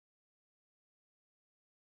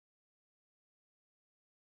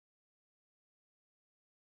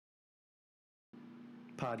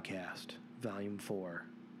podcast, Volume 4.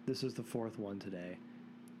 This is the 4th one today.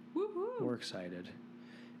 Woohoo! We're excited.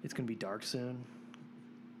 It's going to be dark soon.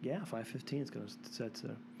 Yeah, 5:15 is going to set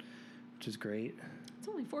soon, which is great. It's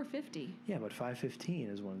only 4:50. Yeah, but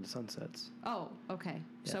 5:15 is when the sun sets. Oh, okay.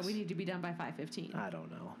 Yes. So we need to be done by 5:15. I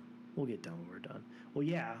don't know. We'll get done when we're done. Well,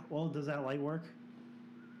 yeah. Well, does that light work?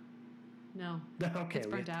 No. Okay. It's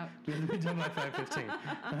burnt out. We have to be done by 5:15.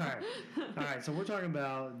 All right. So we're talking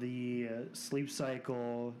about the sleep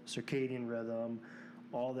cycle, circadian rhythm,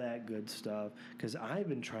 all that good stuff. Because I've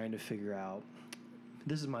been trying to figure out,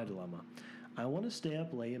 this is my dilemma. I want to stay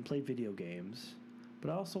up late and play video games, but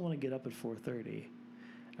I also want to get up at 4:30.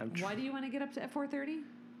 Why do you want to get up at 4:30?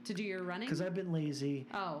 To do your running? Because I've been lazy.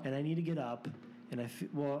 Oh. And I need to get up. And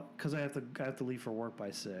because I have to leave for work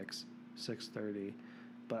by 6:30.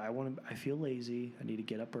 But I feel lazy. I need to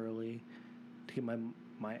get up early to get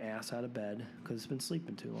my ass out of bed because it's been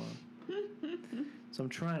sleeping too long. So I'm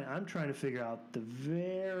trying to figure out the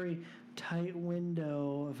very tight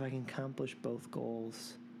window if I can accomplish both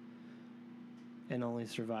goals and only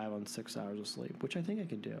survive on 6 hours of sleep, which I think I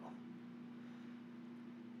can do.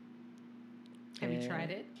 Have you tried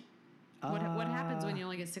it? What happens when you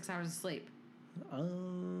only get 6 hours of sleep?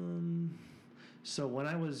 So when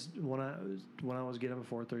I was getting up at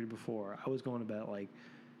 4:30 before, I was going to bed at like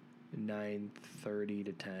 9:30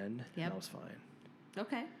 to 10. Yep. And that was fine.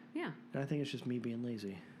 Okay. Yeah. And I think it's just me being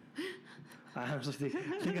lazy. I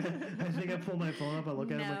think I pull my phone up, I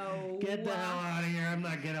look at it, I'm like, get the hell out of here! I'm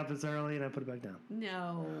not getting up this early, and I put it back down.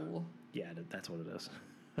 No. Yeah, that's what it is.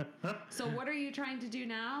 So what are you trying to do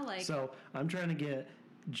now? So I'm trying to get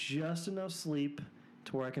just enough sleep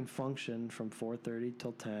to where I can function from 4:30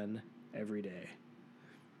 till 10 every day.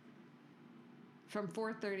 From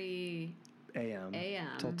 4:30 a.m.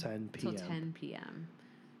 till 10 p.m. Till 10 p.m.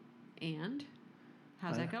 And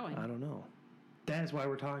how's that going? I don't know. That's why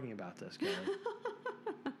we're talking about this, Kelly.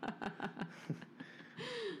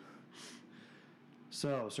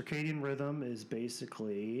 So, circadian rhythm is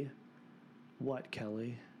basically what,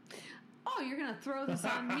 Kelly? Oh, you're going to throw this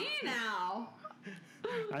on me now.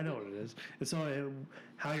 I know what it is. It's all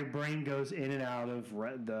how your brain goes in and out of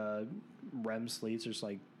the REM sleeps. There's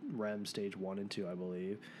like REM stage 1 and 2, I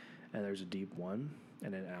believe. And there's a deep one,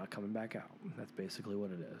 and then coming back out. That's basically what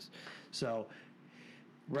it is. So,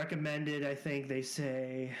 recommended, I think they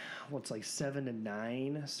say, like 7 to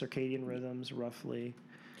 9 circadian rhythms, roughly.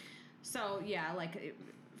 So, yeah, like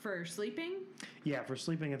for sleeping? Yeah, for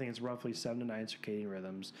sleeping, I think it's roughly 7 to 9 circadian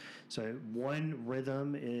rhythms. So, one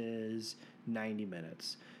rhythm is 90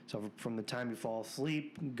 minutes. So, from the time you fall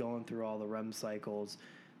asleep, going through all the REM cycles,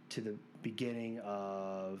 to the beginning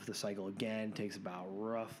of the cycle again takes about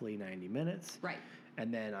roughly 90 minutes. Right.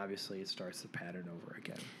 And then obviously it starts the pattern over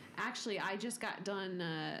again. Actually, I just got done,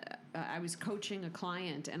 I was coaching a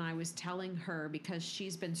client and I was telling her because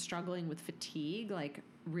she's been struggling with fatigue, like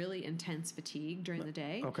really intense fatigue during the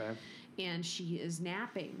day. Okay. And she is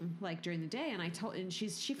napping like during the day. And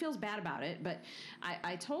she feels bad about it. But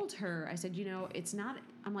I told her, I said, it's not,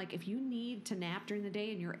 I'm like, if you need to nap during the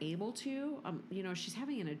day and you're able to, she's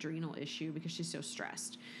having an adrenal issue because she's so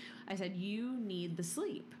stressed. I said, you need the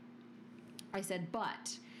sleep. I said,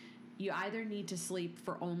 but you either need to sleep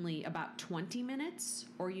for only about 20 minutes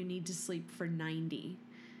or you need to sleep for 90.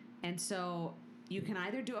 And so you can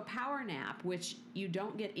either do a power nap, which you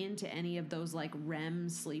don't get into any of those like REM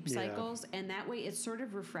sleep cycles. And that way it sort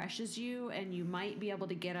of refreshes you and you might be able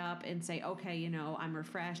to get up and say, okay, I'm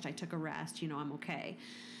refreshed. I took a rest. I'm okay.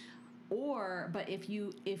 But if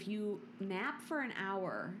you nap for an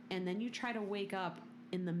hour and then you try to wake up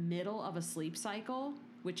in the middle of a sleep cycle,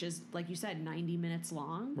 which is, like you said, 90 minutes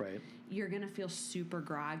long, right, you're going to feel super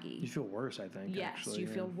groggy. You feel worse, I think. Yes, actually, you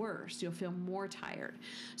feel worse. You'll feel more tired.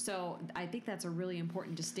 So I think that's a really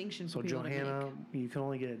important distinction for people to make. So, Johanna, you can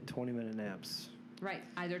only get 20-minute naps. Right,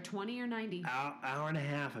 either 20 or 90. Hour and a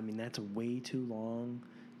half. I mean, that's way too long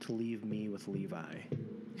to leave me with Levi.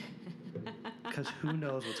 Because who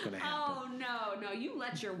knows what's going to happen. Oh, no. You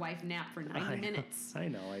let your wife nap for 90 minutes. I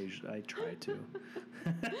know. I try to.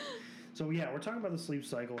 So, yeah, we're talking about the sleep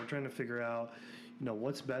cycle. We're trying to figure out,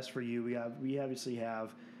 what's best for you. We obviously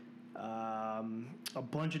have a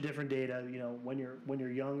bunch of different data, when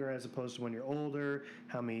you're younger as opposed to when you're older,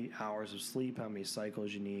 how many hours of sleep, how many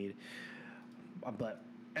cycles you need. But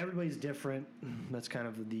everybody's different. That's kind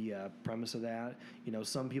of the premise of that.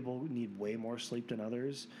 Some people need way more sleep than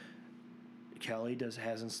others. Kelly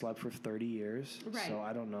hasn't slept for 30 years, right. So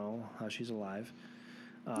I don't know how she's alive.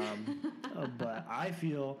 But I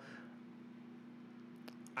feel...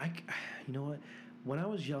 you know what? When I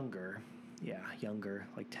was younger,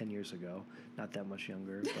 like 10 years ago, not that much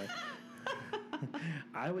younger, but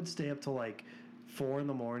I would stay up till like 4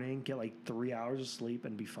 a.m, get like 3 hours of sleep,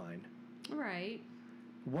 and be fine. Right.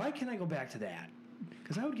 Why can't I go back to that?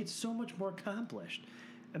 Because I would get so much more accomplished.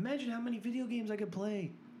 Imagine how many video games I could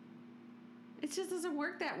play. It just doesn't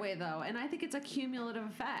work that way, though, and I think it's a cumulative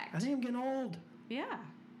effect. I think I'm getting old. Yeah,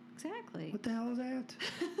 exactly. What the hell is that?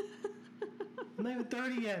 I'm not even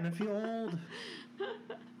 30 yet, and I feel old.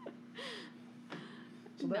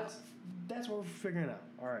 So that's what we're figuring out.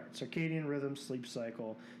 All right, circadian rhythm, sleep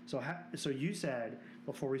cycle. So you said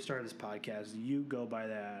before we started this podcast, you go by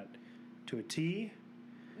that to a T.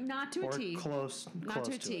 Not to a T. Not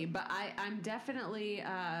to a T, but I'm definitely,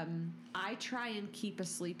 I try and keep a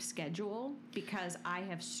sleep schedule because I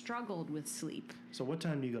have struggled with sleep. So what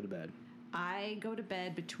time do you go to bed? I go to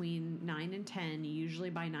bed between 9 and 10. Usually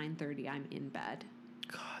by 9:30, I'm in bed.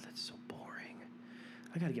 God, that's so boring.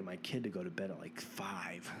 I got to get my kid to go to bed at like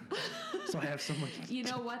 5. So I have someone. You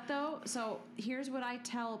know what, though? So here's what I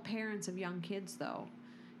tell parents of young kids, though.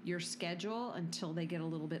 Your schedule until they get a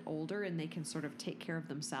little bit older and they can sort of take care of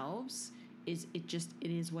themselves it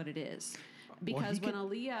is what it is. Because when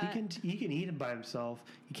Aaliyah... He can eat it by himself.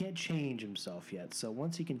 He can't change himself yet. So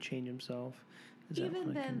once he can change himself...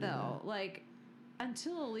 Even then, though, like,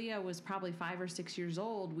 until Aaliyah was probably 5 or 6 years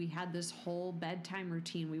old, we had this whole bedtime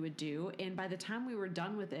routine we would do. And by the time we were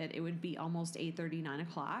done with it, it would be almost 8:30, 9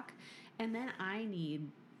 o'clock. And then I need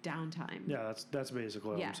downtime. Yeah, that's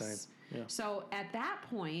basically what I'm saying. Yeah. So at that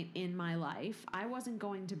point in my life, I wasn't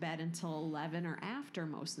going to bed until 11 or after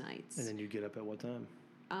most nights. And then you get up at what time?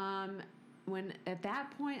 When at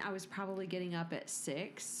that point, I was probably getting up at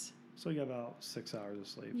 6. So you got about 6 hours of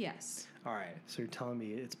sleep. Yes. All right. So you're telling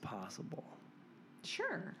me it's possible.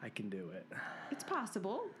 Sure. I can do it. It's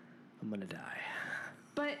possible. I'm going to die.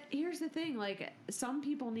 But here's the thing, like, some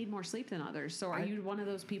people need more sleep than others. So are you one of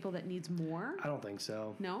those people that needs more? I don't think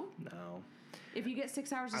so. No? No. If you get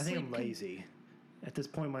 6 hours of sleep... I sleep... think I'm lazy. At this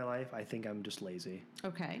point in my life, I think I'm just lazy.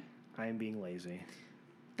 Okay. I am being lazy.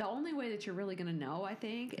 The only way that you're really going to know, I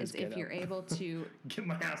think, is if you're able to... Get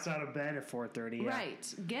my ass out of bed at 4:30.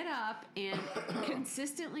 Right. Get up and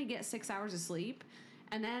consistently get 6 hours of sleep.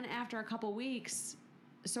 And then after a couple weeks,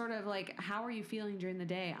 sort of like, how are you feeling during the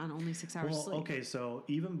day on only 6 hours of sleep? Okay, so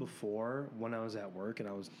even before, when I was at work and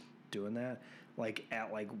I was doing that, like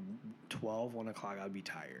at like 12, 1 o'clock, I'd be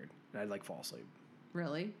tired. And I'd like fall asleep.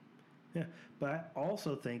 Really? Yeah. But I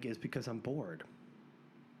also think it's because I'm bored.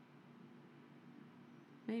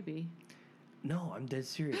 Maybe. No, I'm dead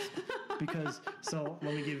serious. Because, so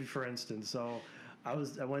let me give you, for instance. So I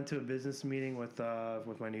went to a business meeting with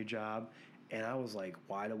my new job, and I was like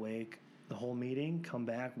wide awake the whole meeting, come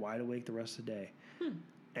back wide awake the rest of the day.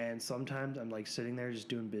 And sometimes I'm like sitting there just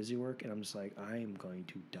doing busy work, and I'm just like, I am going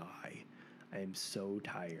to die. I am so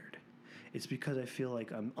tired. It's because I feel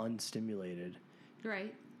like I'm unstimulated.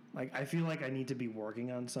 Right. Like, I feel like I need to be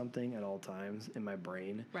working on something at all times in my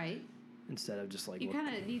brain. Right. Instead of just like... You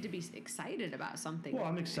kind of need to be excited about something. Well,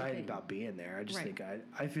 I'm excited about being there. I just think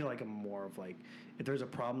I feel like I'm more of like, if there's a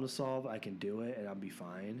problem to solve, I can do it and I'll be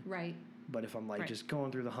fine. Right. But if I'm like just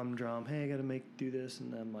going through the humdrum, hey, I got to do this,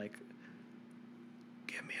 and I'm like,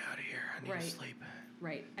 get me out of here. I need to sleep.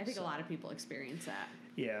 Right. I think a lot of people experience that.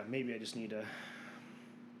 Yeah, maybe I just need to...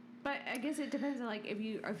 But I guess it depends on, like, if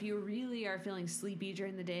you really are feeling sleepy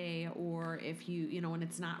during the day, or if you know, when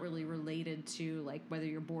it's not really related to, like, whether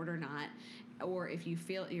you're bored or not, or if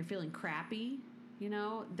you're feeling crappy, you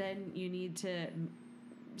know, then you need to...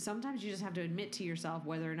 Sometimes you just have to admit to yourself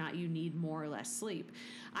whether or not you need more or less sleep.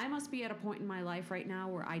 I must be at a point in my life right now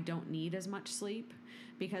where I don't need as much sleep,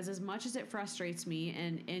 because as much as it frustrates me,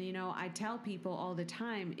 and you know, I tell people all the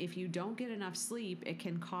time, if you don't get enough sleep, it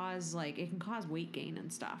can cause weight gain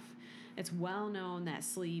and stuff. It's well known that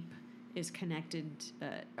sleep is connected,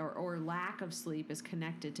 or lack of sleep is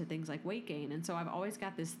connected to things like weight gain. And so I've always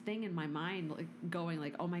got this thing in my mind going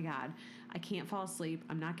like, oh my God, I can't fall asleep.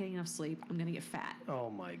 I'm not getting enough sleep. I'm going to get fat. Oh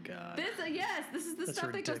my God. This is the That's stuff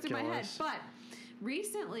ridiculous. that goes through my head. But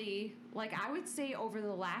recently, like I would say over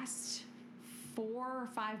the last 4 or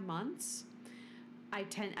 5 months, I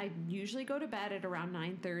usually go to bed at around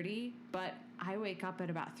 9:30, but I wake up at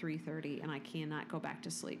about 3:30 and I cannot go back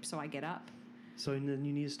to sleep. So I get up. So then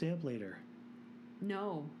you need to stay up later.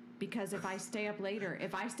 No, because if I stay up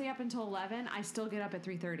until 11, I still get up at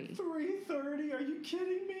 3:30. 3:30? Are you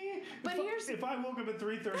kidding me? But if I woke up at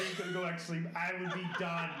 3:30 and couldn't go back to sleep, I would be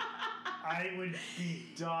done. I would be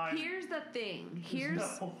done. Here's the thing. Here's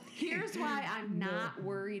why I'm not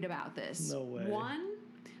worried about this. No way. One,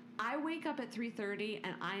 I wake up at 3:30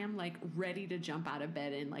 and I am like ready to jump out of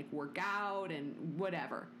bed and like work out and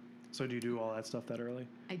whatever. So do you do all that stuff that early?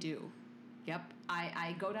 I do. Yep.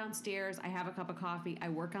 I go downstairs, I have a cup of coffee, I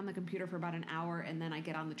work on the computer for about an hour, and then I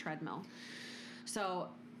get on the treadmill. So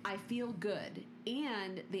I feel good.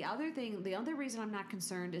 And the other reason I'm not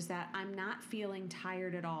concerned is that I'm not feeling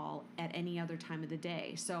tired at all at any other time of the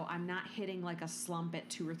day. So I'm not hitting like a slump at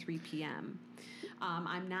 2 or 3 p.m.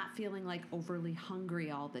 I'm not feeling like overly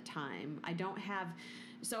hungry all the time. I don't have...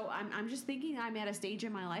 So I'm just thinking I'm at a stage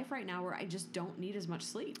in my life right now where I just don't need as much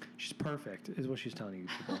sleep. She's perfect, is what she's telling you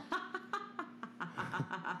people.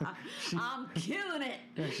 I'm killing it.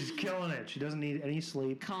 Yeah, she's killing it. She doesn't need any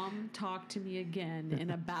sleep. Come talk to me again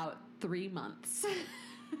in about 3 months.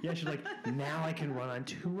 Yeah, she's like, now I can run on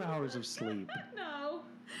 2 hours of sleep. No.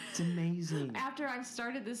 It's amazing. After I've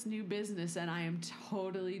started this new business and I am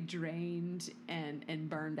totally drained and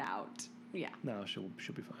burned out. Yeah. No, she'll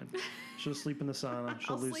be fine. She'll sleep in the sauna.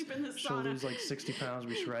 She'll lose like 60 pounds,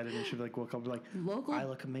 be shredded, and she'll be like, "Well, come like, I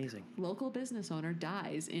look amazing." Local business owner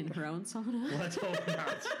dies in her own sauna. Let's hope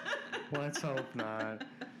not. Let's hope not.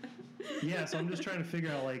 Yeah, so I'm just trying to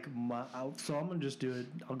figure out like so I'm gonna just do it.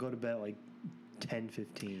 I'll go to bed at like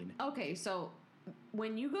 10:15. Okay, so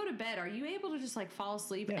when you go to bed, are you able to just like fall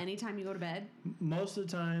asleep anytime you go to bed? Most of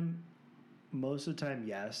the time,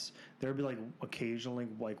 yes. There'll be like occasionally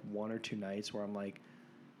like 1 or 2 nights where I'm like,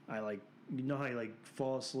 you know how you like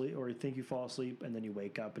fall asleep or you think you fall asleep and then you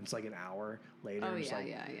wake up and it's like an hour later. Oh, it's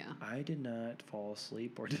yeah. I did not fall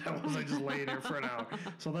asleep or was I just laying there for an hour?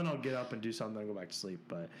 So then I'll get up and do something and go back to sleep.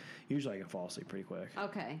 But usually I can fall asleep pretty quick.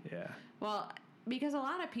 Okay. Yeah. Well, because a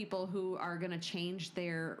lot of people who are going to change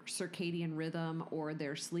their circadian rhythm or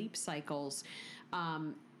their sleep cycles,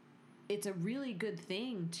 it's a really good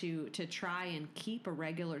thing to try and keep a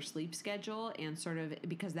regular sleep schedule and sort of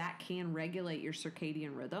because that can regulate your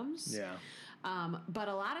circadian rhythms. Yeah. But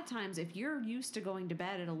a lot of times if you're used to going to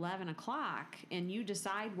bed at 11 o'clock and you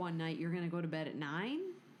decide one night you're going to go to bed at 9,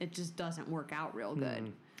 it just doesn't work out real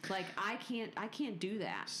good. Like I can't do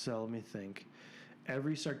that. So let me think.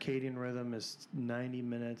 Every circadian rhythm is 90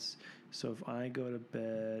 minutes. So if I go to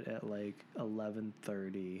bed at like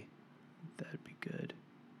 11:30, that'd be good.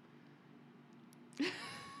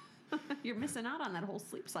 You're missing out on that whole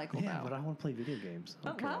sleep cycle, yeah, though. but I want to play video games.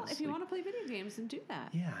 Well, if you want to play video games, then do that.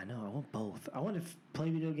 Yeah, I know. I want both. I want to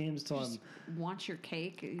play video games till I'm... Want your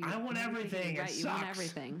cake. I want everything. Right, it you sucks. want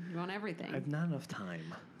everything. You want everything. I have not enough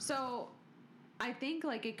time. So I think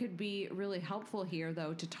like it could be really helpful here,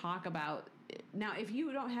 though, to talk about... Now, if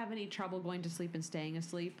you don't have any trouble going to sleep and staying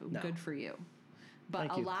asleep, good for you.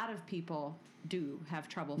 But a lot of people do have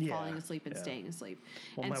trouble falling asleep and staying asleep.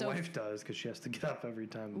 Well, and my wife does because she has to get up every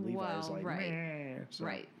time Levi's like, meh. So.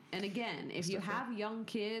 Right. And again, if you have young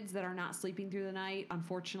kids that are not sleeping through the night,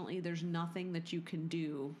 unfortunately, there's nothing that you can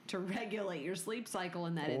do to regulate your sleep cycle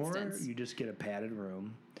in that instance. Or you just get a padded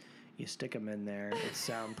room, you stick them in there, it's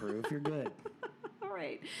soundproof, you're good. All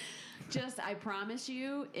right. I promise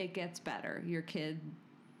you, it gets better. Your kids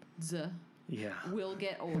will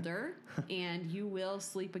get older, and you will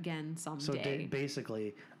sleep again someday. So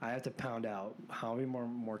basically, I have to pound out how many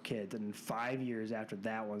more kids, and in 5 years after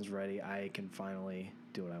that one's ready, I can finally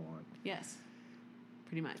do what I want. Yes,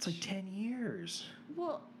 pretty much. It's like 10 years.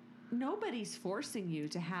 Well, nobody's forcing you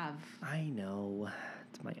to have... I know.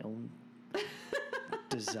 It's my own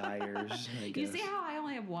desires, I guess. You see how I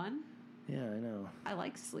only have one? Yeah, I know. I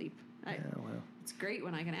like sleep. Well. It's great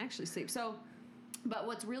when I can actually sleep. But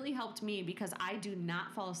what's really helped me, because I do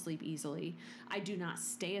not fall asleep easily, I do not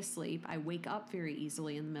stay asleep, I wake up very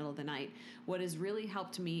easily in the middle of the night. What has really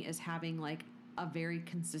helped me is having like a very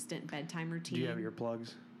consistent bedtime routine. Do you have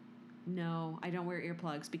earplugs? No, I don't wear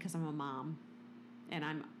earplugs because I'm a mom. And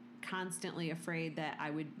I'm constantly afraid that I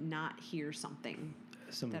would not hear something.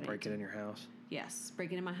 Someone breaking in your house? Yes,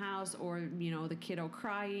 breaking in my house, or, the kiddo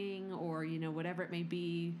crying, or, whatever it may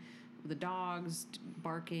be, the dogs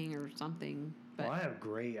barking or something. But I have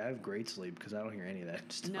great sleep because I don't hear any of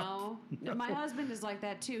that stuff. No, my husband is like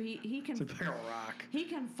that too. He can. It's like a rock. He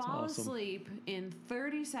can fall asleep in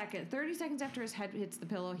 30 seconds. 30 seconds after his head hits the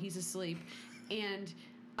pillow, he's asleep, and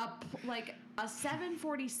a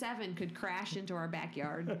 747 could crash into our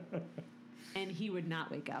backyard, and he would not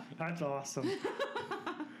wake up. That's awesome.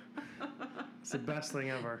 It's the best thing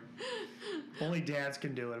ever. Only dads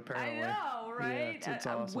can do it, apparently. I know, right? Yeah, it's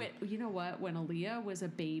awesome. You know what? When Aaliyah was a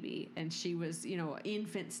baby and she was,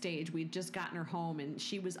 infant stage, we'd just gotten her home and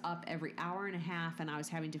she was up every hour and a half and I was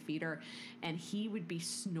having to feed her, and he would be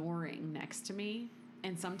snoring next to me,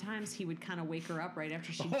 and sometimes he would kind of wake her up right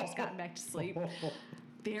after she'd just gotten back to sleep.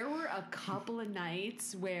 There were a couple of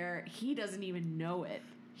nights where he doesn't even know it.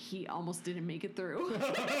 He almost didn't make it through.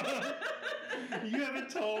 You haven't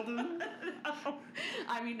told him? No.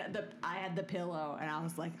 I mean, I had the pillow, and I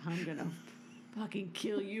was like, I'm going to fucking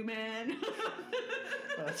kill you, man.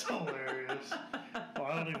 That's hilarious. Oh,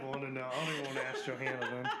 I don't even want to know. I don't even want to ask Johanna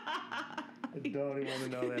then. I don't even want to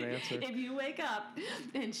know that answer. If you wake up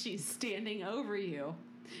and she's standing over you,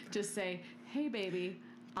 just say, hey, baby,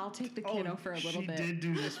 I'll take the kiddo for a little bit. She did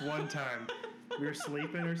do this one time. We were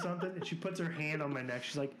sleeping or something, and she puts her hand on my neck.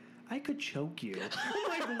 She's like, I could choke you. I'm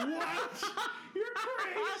like, what? You're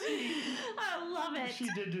crazy. I love it. She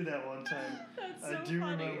did do that one time. That's so I do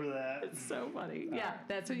funny. remember that. It's so funny. Yeah,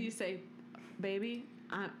 that's when you say, baby,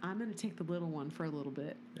 I'm going to take the little one for a little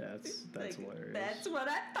bit. That's like, hilarious. That's what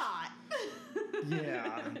I thought.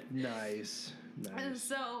 Yeah, nice. And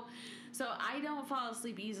so I don't fall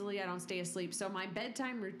asleep easily. I don't stay asleep. So my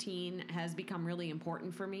bedtime routine has become really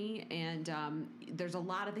important for me. And there's a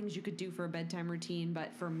lot of things you could do for a bedtime routine.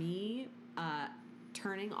 But for me,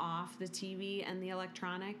 turning off the TV and the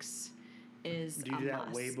electronics is Do you do that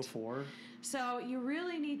must. way before? So you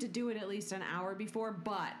really need to do it at least an hour before,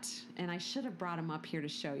 but, and I should have brought them up here to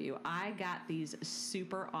show you, I got these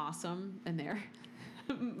super awesome, and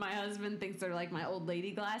my husband thinks they're like my old lady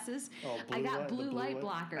glasses. Oh, I got blue light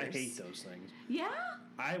blockers. I hate those things. Yeah?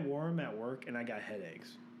 I wore them at work, and I got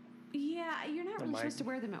headaches. Yeah, you're not really supposed to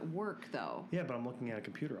wear them at work, though. Yeah, but I'm looking at a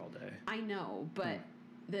computer all day. I know, but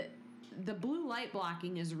the blue light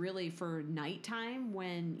blocking is really for nighttime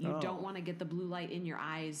when you don't want to get the blue light in your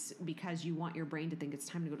eyes because you want your brain to think it's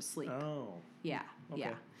time to go to sleep. Oh. Yeah, okay.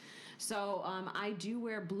 yeah. So I do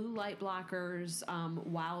wear blue light blockers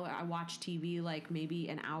while I watch TV, like maybe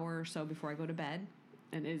an hour or so before I go to bed.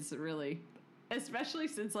 And it's really, especially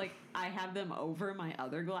since like I have them over my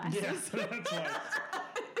other glasses. Yeah, that's why.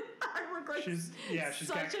 I look like she's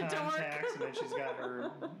got contacts and then she's got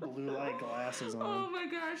her blue light glasses on. Oh my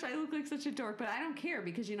gosh, I look like such a dork, but I don't care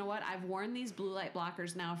because you know what? I've worn these blue light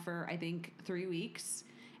blockers now for I think 3 weeks,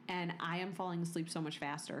 and I am falling asleep so much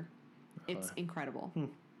faster. It's incredible.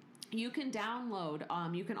 You can download.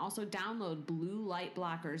 You can also download blue light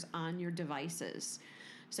blockers on your devices.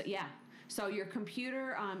 So yeah. So your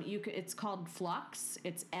computer, it's called Flux.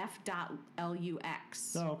 It's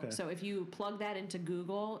f.lux. Oh, okay. So if you plug that into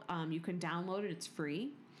Google, you can download it. It's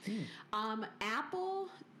free. Apple,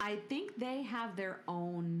 I think they have their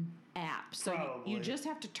own app. So you just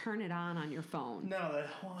have to turn it on your phone. No,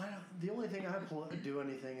 the only thing I do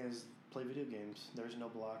anything is play video games. There's no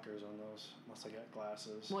blockers on those unless I got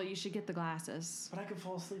glasses. Well, you should get the glasses. But I could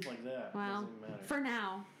fall asleep like that. Well, it doesn't even matter. for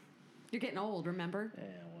now. You're getting old, remember? Yeah,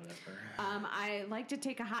 whatever. I like to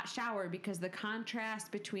take a hot shower because the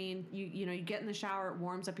contrast between you get in the shower, it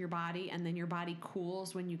warms up your body, and then your body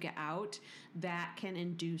cools when you get out. That can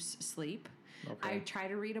induce sleep. Okay. I try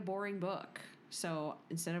to read a boring book. So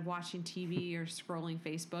instead of watching TV or scrolling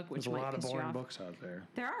Facebook, which There's a might lot of piss you boring off, books out there.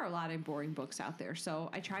 there are a lot of boring books out there. So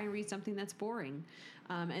I try and read something that's boring,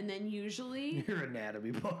 and then usually Your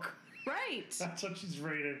anatomy book. right. That's what she's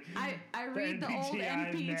reading. I read the old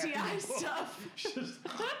NPTI stuff.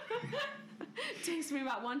 Takes me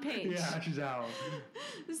about one page. Yeah, she's out.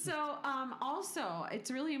 So, also,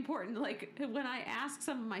 it's really important. Like when I ask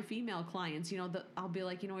some of my female clients, I'll be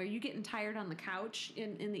like, are you getting tired on the couch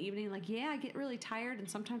in the evening? Like, yeah, I get really tired, and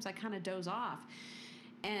sometimes I kind of doze off.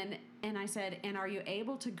 And I said, and are you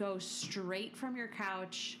able to go straight from your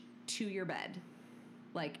couch to your bed?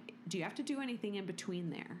 Like, do you have to do anything in between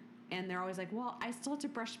there? And they're always like, well, I still have to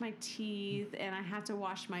brush my teeth and I have to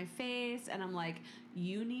wash my face. And I'm like,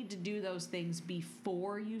 you need to do those things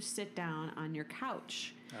before you sit down on your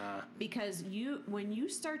couch. Because when you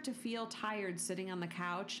start to feel tired sitting on the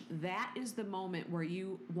couch, that is the moment where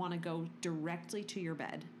you want to go directly to your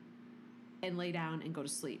bed and lay down and go to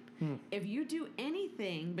sleep. If you do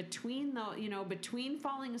anything between between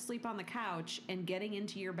falling asleep on the couch and getting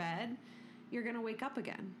into your bed, you're going to wake up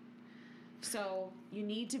again. So you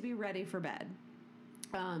need to be ready for bed.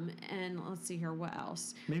 And let's see here, what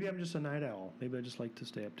else? Maybe I'm just a night owl. Maybe I just like to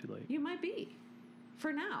stay up too late. You might be,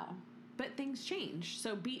 for now. But things change,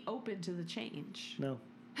 so be open to the change. No.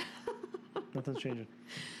 Nothing's changing.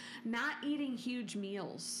 Not eating huge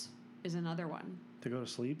meals is another one. To go to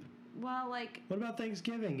sleep? Well, like... What about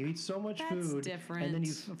Thanksgiving? You eat so much food. That's different. And then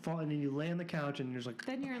you fall, and then you lay on the couch and you're just like...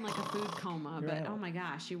 Then you're in like a food coma. You're But, out. oh my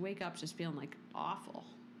gosh, you wake up just feeling like awful.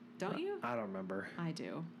 Don't you? I don't remember. I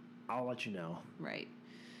do. I'll let you know. Right.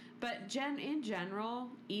 But in general,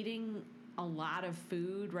 eating a lot of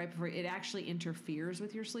food right before it actually interferes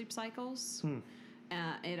with your sleep cycles.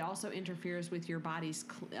 It also interferes with your body's,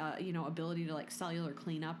 ability to like cellular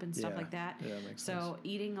cleanup and stuff like that. Yeah, that makes so sense.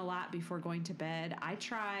 Eating a lot before going to bed. I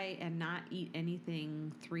try and not eat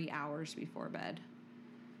anything 3 hours before bed.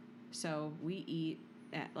 So we eat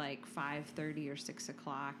at like 5:30 or 6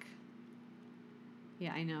 o'clock.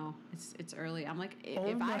 Yeah, I know. It's early. I'm like,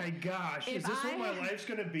 Oh my gosh. Is this what my life's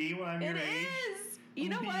going to be when I'm your age? It is. You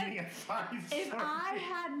know what? If I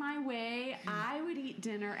had my way, I would eat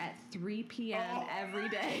dinner at 3 p.m. every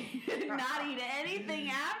day. Not eat anything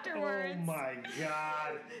afterwards. Oh my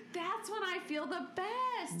God. That's when I feel the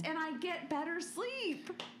best and I get better sleep.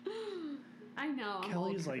 I know. I'm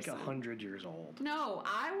Kelly's old like 100 years old. No,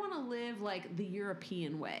 I want to live like the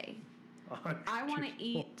European way. I want to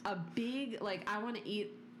eat I want to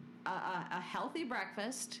eat a healthy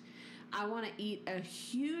breakfast. I want to eat a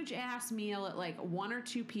huge ass meal at like 1 or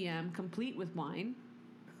 2 p.m. complete with wine.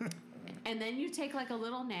 And then you take like a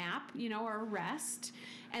little nap, or a rest.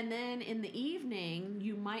 And then in the evening,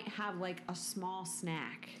 you might have like a small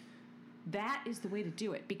snack. That is the way to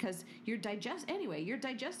do it because your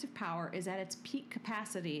digestive power is at its peak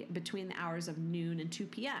capacity between the hours of noon and 2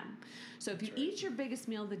 p.m. So if you eat your biggest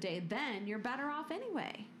meal of the day, then you're better off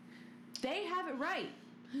anyway. They have it right.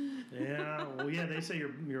 Yeah, well, yeah, they say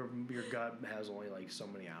your gut has only like so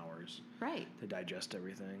many hours to digest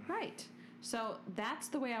everything. Right. So that's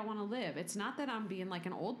the way I want to live. It's not that I'm being like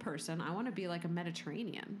an old person. I want to be like a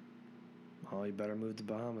Mediterranean. Well, you better move to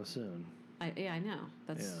Bahamas soon. I know.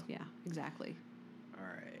 Yeah, exactly. All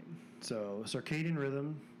right. So circadian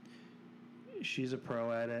rhythm. She's a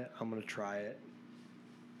pro at it. I'm gonna try it.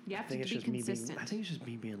 You have to be consistent. I think it's just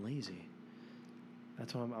me being lazy.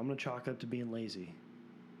 That's what I'm gonna chalk up to being lazy.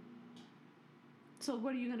 So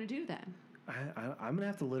what are you gonna do then? I'm gonna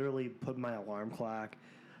have to literally put my alarm clock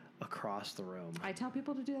across the room. I tell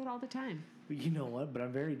people to do that all the time. You know what? But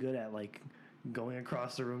I'm very good at like going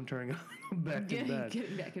across the room, turning back in bed.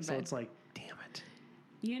 Getting back in bed. So it's like, damn it.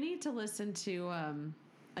 You need to listen to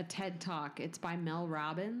a TED Talk. It's by Mel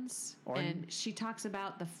Robbins, and she talks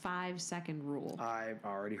about the 5-second rule. I've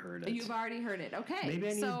already heard it. You've already heard it. Okay. Maybe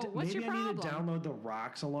I need what's your problem? I need to download the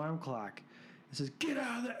Rocks alarm clock. It says, "Get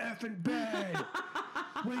out of the effing bed,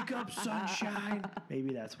 wake up, sunshine."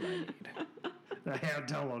 Maybe that's what I need. I have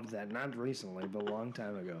downloaded that, not recently, but a long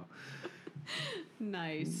time ago.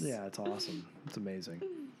 Nice. Yeah, it's awesome. It's amazing.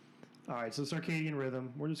 All right, so circadian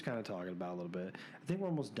rhythm. We're just kind of talking about it a little bit. I think we're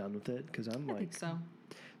almost done with it because I think so.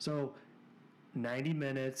 So, 90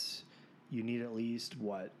 minutes. You need at least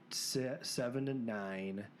 7 to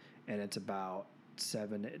 9, and it's about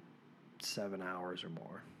 7 hours or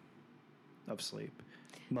more of sleep.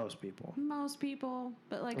 Most people,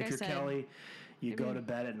 but like if I you're said, Kelly, you go to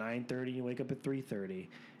bed at 9:30, you wake up at 3:30,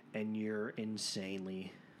 and you're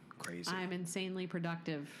insanely crazy. I'm insanely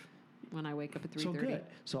productive when I wake up at 3:30. So good.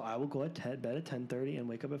 So I will go bed at 10:30 and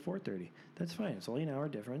wake up at 4:30. That's fine. It's only an hour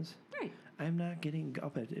difference. Right. I'm not getting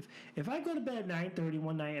up at if I go to bed at 9:30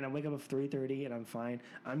 one night and I wake up at 3:30 and I'm fine,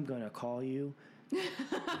 I'm gonna call you.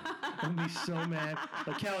 I'm gonna be so mad.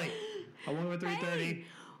 But Kelly, I woke up at 3:30. Hey,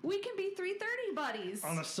 we can be 3:30 buddies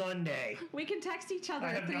on a Sunday. We can text each other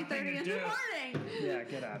at 3:30 in the morning. Yeah,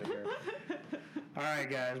 get out of here. All right,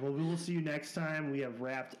 guys. Well, we will see you next time. We have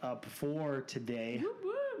wrapped up for today. Whoop,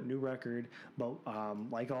 whoop. New record. But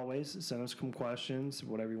like always, send us some questions,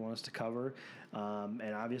 whatever you want us to cover.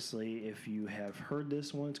 And obviously, if you have heard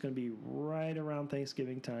this one, it's going to be right around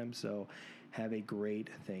Thanksgiving time. So have a great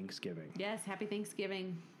Thanksgiving. Yes, happy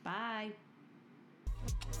Thanksgiving. Bye.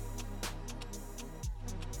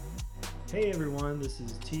 Hey everyone, this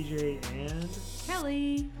is TJ and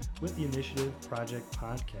Kelly with the Initiative Project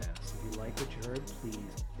Podcast. If you like what you heard, please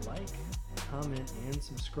like, comment, and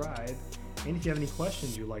subscribe. And if you have any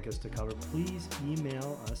questions you'd like us to cover, please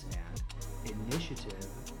email us at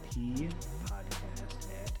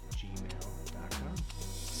initiativepodcast@gmail.com.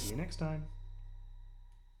 See you next time.